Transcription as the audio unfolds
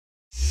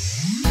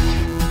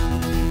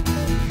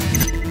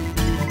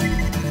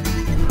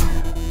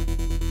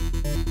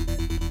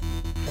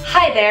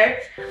Hi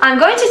there! I'm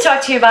going to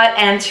talk to you about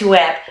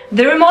M2Web,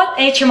 the remote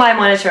HMI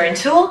monitoring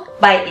tool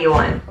by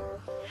eWON.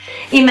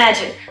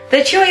 Imagine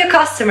that you or your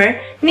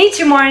customer need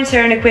to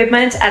monitor an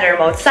equipment at a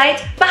remote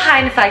site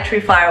behind a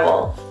factory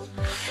firewall.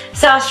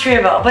 Sounds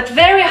trivial, but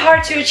very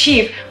hard to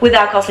achieve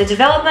without costly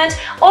development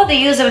or the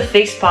use of a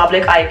fixed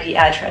public IP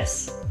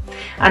address.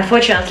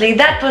 Unfortunately,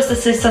 that puts the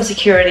system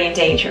security in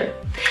danger.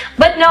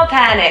 But no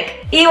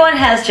panic, eWON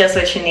has just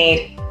what you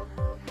need.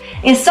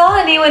 Install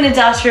an eWON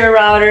industrial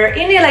router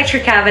in the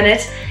electric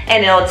cabinet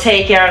and it'll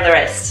take care of the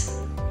rest.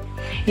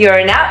 You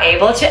are now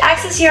able to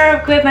access your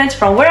equipment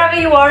from wherever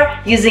you are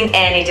using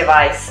any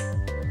device.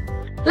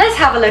 Let's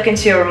have a look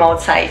into your remote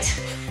site.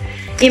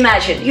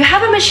 Imagine you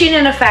have a machine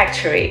in a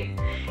factory.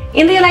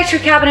 In the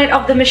electric cabinet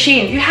of the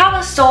machine, you have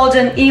installed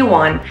an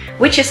eWON,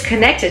 which is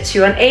connected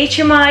to an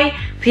HMI,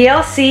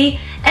 PLC,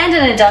 and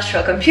an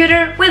industrial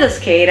computer with a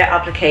SCADA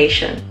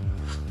application.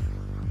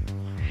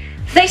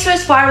 Thanks to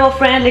its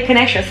firewall-friendly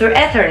connection through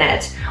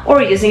Ethernet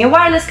or using a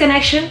wireless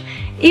connection,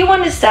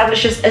 eWON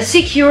establishes a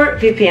secure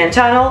VPN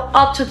tunnel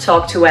up to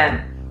Talk to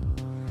M.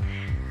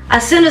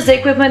 As soon as the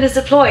equipment is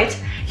deployed,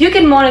 you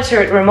can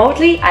monitor it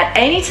remotely at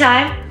any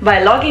time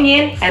by logging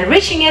in and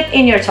reaching it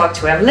in your Talk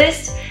to M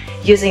list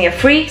using a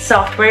free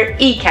software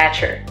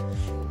eCatcher.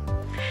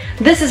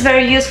 This is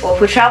very useful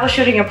for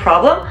troubleshooting a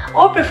problem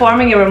or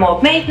performing a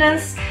remote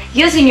maintenance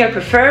using your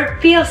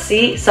preferred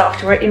PLC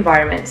software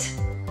environment.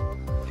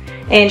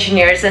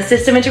 Engineers and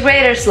system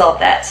integrators love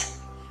that.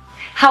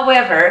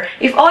 However,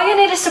 if all you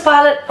need is to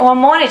pilot or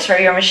monitor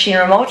your machine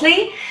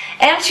remotely,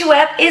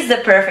 M2Web is the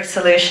perfect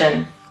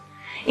solution.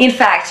 In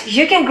fact,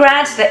 you can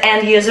grant the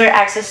end user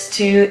access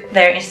to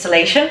their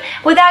installation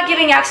without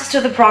giving access to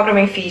the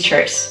programming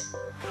features.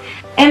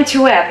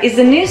 M2Web is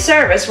the new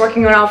service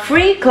working on our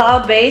free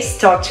cloud-based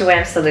Talk to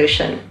M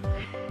solution.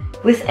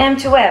 With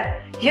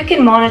M2Web, you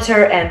can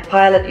monitor and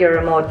pilot your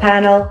remote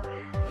panel,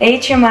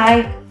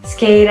 HMI,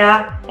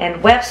 SCADA,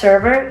 and web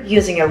server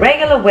using a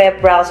regular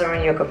web browser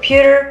on your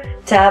computer,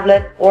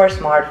 tablet, or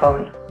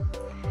smartphone.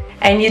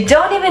 And you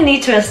don't even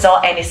need to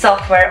install any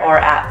software or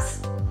apps.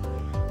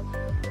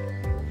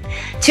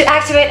 To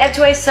activate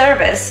M2Web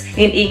service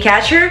in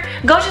eCatcher,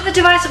 go to the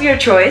device of your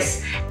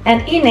choice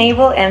and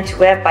enable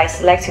M2Web by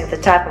selecting the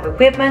type of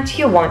equipment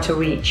you want to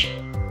reach.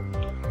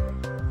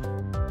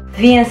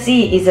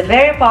 VNC is a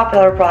very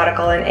popular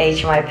protocol in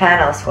HMI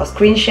panels for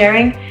screen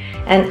sharing,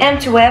 and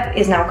M2Web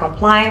is now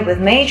compliant with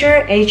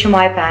major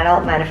HMI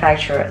panel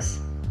manufacturers.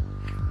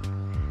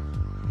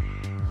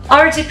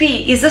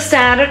 RDP is the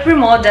standard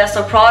remote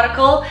desktop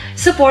protocol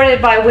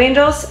supported by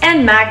Windows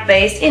and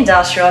Mac-based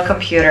industrial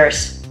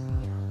computers.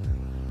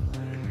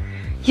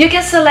 You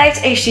can select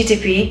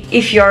HTTP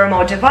if your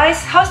remote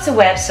device hosts a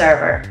web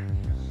server.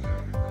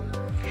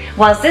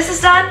 Once this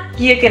is done,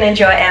 you can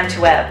enjoy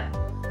M2Web.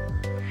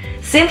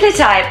 Simply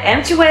type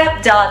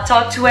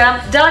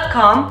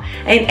m2web.talk2m.com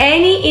in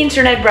any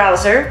internet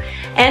browser,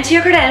 enter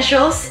your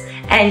credentials,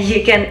 and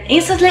you can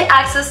instantly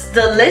access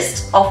the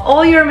list of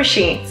all your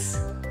machines.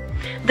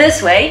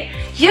 This way,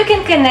 you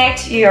can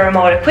connect your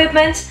remote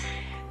equipment,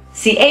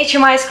 see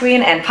HMI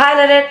screen and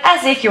pilot it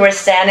as if you were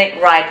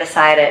standing right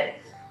beside it.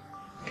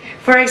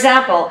 For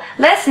example,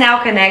 let's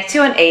now connect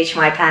to an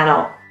HMI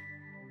panel.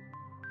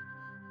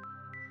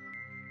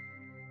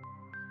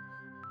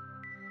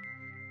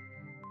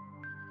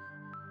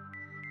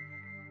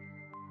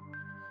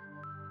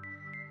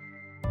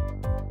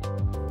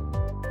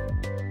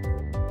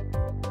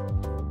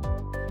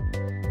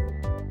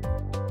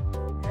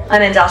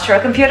 An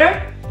industrial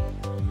computer,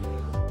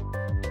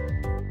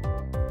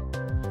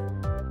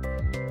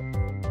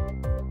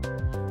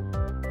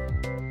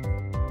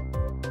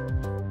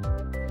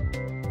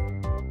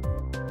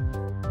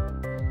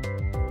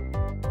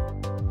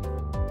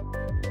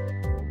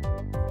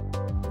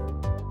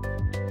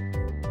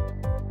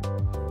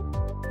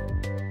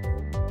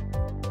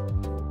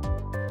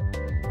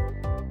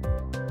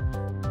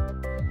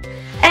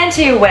 and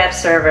to your web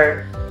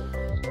server.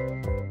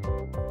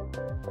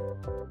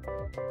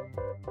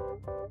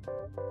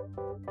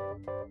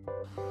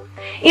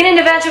 In an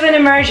event of an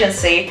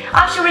emergency,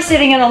 after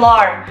receiving an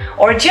alarm,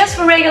 or just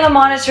for regular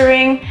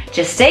monitoring,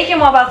 just take your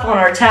mobile phone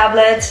or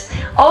tablet,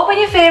 open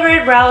your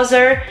favorite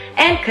browser,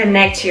 and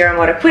connect to your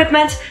remote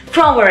equipment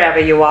from wherever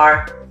you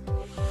are.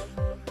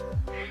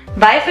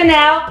 Bye for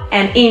now,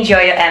 and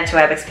enjoy your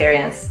M2Web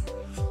experience.